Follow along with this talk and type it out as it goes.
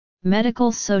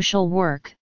Medical social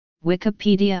work,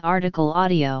 Wikipedia article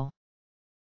audio.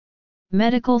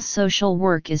 Medical social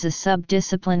work is a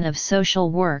subdiscipline of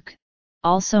social work,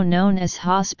 also known as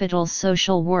hospital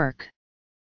social work.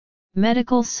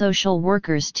 Medical social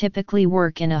workers typically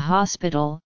work in a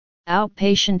hospital,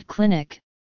 outpatient clinic,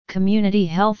 community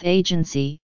health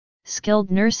agency,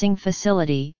 skilled nursing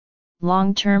facility,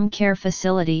 long-term care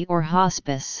facility or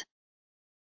hospice.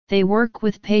 They work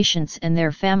with patients and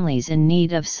their families in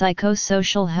need of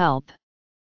psychosocial help.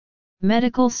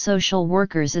 Medical social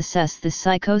workers assess the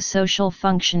psychosocial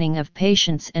functioning of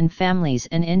patients and families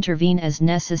and intervene as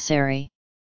necessary.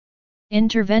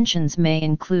 Interventions may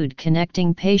include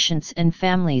connecting patients and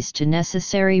families to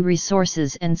necessary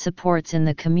resources and supports in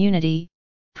the community,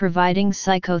 providing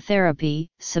psychotherapy,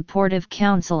 supportive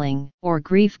counseling, or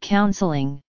grief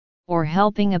counseling, or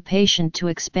helping a patient to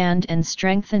expand and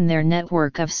strengthen their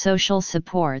network of social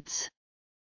supports.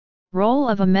 Role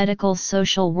of a medical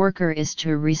social worker is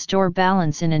to restore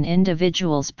balance in an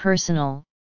individual's personal,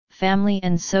 family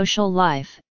and social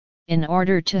life, in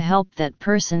order to help that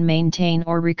person maintain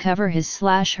or recover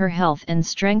his/her health and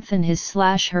strengthen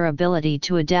his/her ability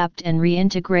to adapt and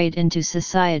reintegrate into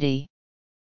society.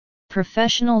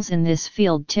 Professionals in this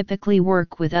field typically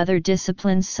work with other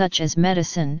disciplines such as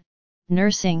medicine,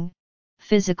 nursing,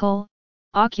 physical,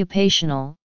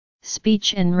 occupational,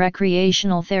 speech and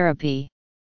recreational therapy.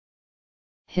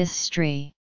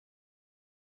 History: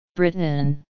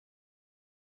 Britain,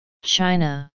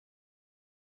 China,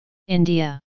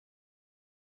 India,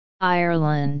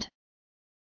 Ireland,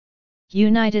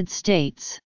 United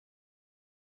States.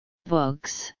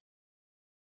 Books,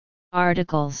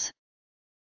 articles.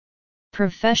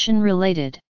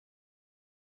 Profession-related,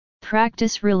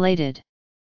 practice-related.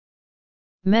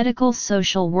 Medical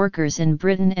social workers in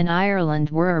Britain and Ireland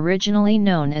were originally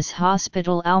known as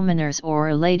hospital almoners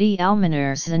or lady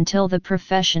almoners until the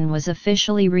profession was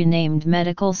officially renamed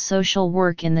medical social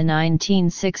work in the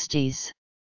 1960s.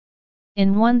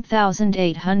 In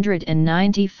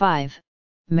 1895,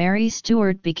 Mary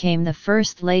Stuart became the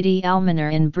first Lady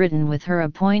Almoner in Britain with her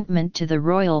appointment to the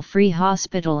Royal Free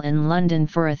Hospital in London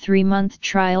for a 3-month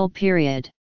trial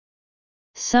period.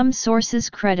 Some sources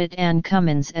credit Anne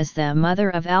Cummins as the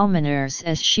mother of almoners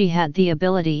as she had the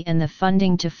ability and the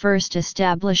funding to first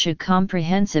establish a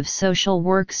comprehensive social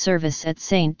work service at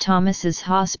St Thomas's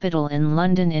Hospital in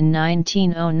London in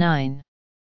 1909.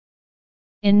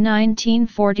 In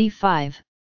 1945,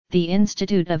 the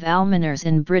Institute of Almoners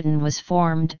in Britain was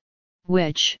formed,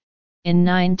 which, in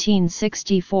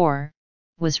 1964,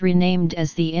 was renamed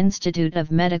as the Institute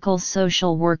of Medical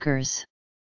Social Workers.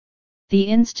 The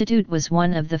Institute was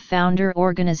one of the founder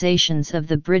organisations of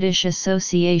the British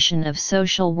Association of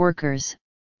Social Workers,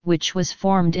 which was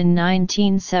formed in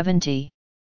 1970.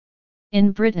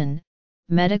 In Britain,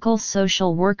 medical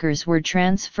social workers were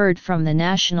transferred from the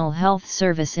National Health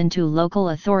Service into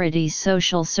local authorities'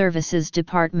 social services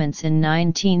departments in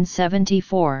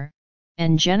 1974,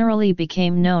 and generally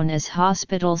became known as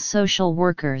hospital social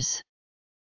workers.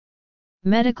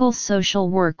 Medical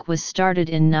social work was started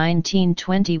in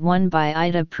 1921 by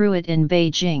Ida Pruitt in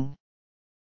Beijing.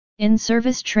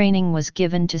 In-service training was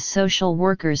given to social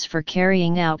workers for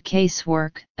carrying out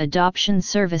casework, adoption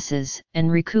services,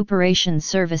 and recuperation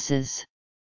services.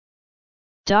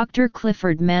 Dr.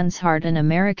 Clifford Manshart, an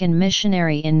American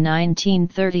missionary in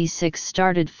 1936,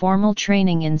 started formal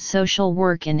training in social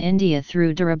work in India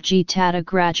through Dhirubji Tata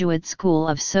Graduate School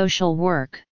of Social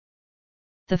Work.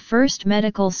 The first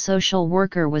medical social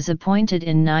worker was appointed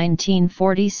in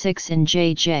 1946 in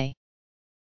J.J.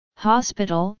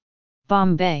 Hospital,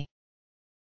 Bombay.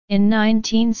 In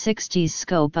 1960s,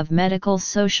 scope of medical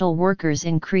social workers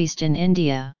increased in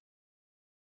India.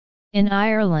 In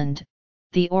Ireland,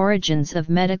 the origins of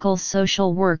medical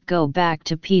social work go back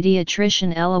to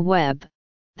paediatrician Ella Webb,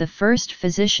 the first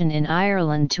physician in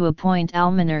Ireland to appoint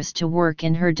almoners to work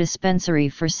in her dispensary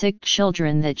for sick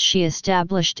children that she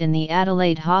established in the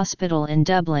Adelaide Hospital in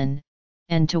Dublin,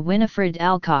 and to Winifred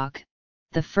Alcock,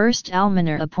 the first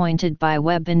almoner appointed by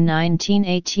Webb in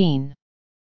 1918.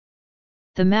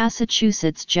 The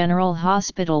Massachusetts General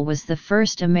Hospital was the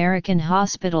first American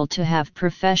hospital to have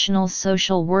professional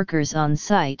social workers on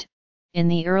site, in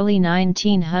the early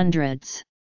 1900s.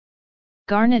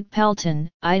 Garnet Pelton,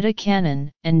 Ida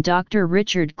Cannon, and Dr.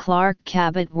 Richard Clark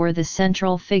Cabot were the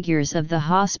central figures of the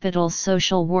hospital's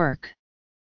social work.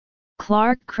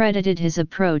 Clark credited his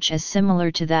approach as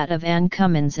similar to that of Anne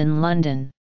Cummins in London.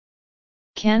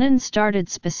 Cannon started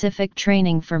specific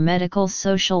training for medical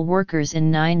social workers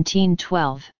in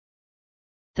 1912.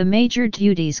 The major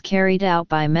duties carried out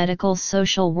by medical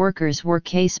social workers were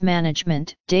case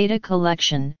management, data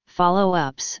collection,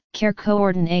 follow-ups, care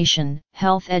coordination,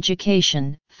 health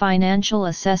education, financial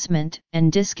assessment,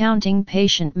 and discounting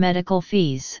patient medical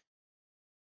fees.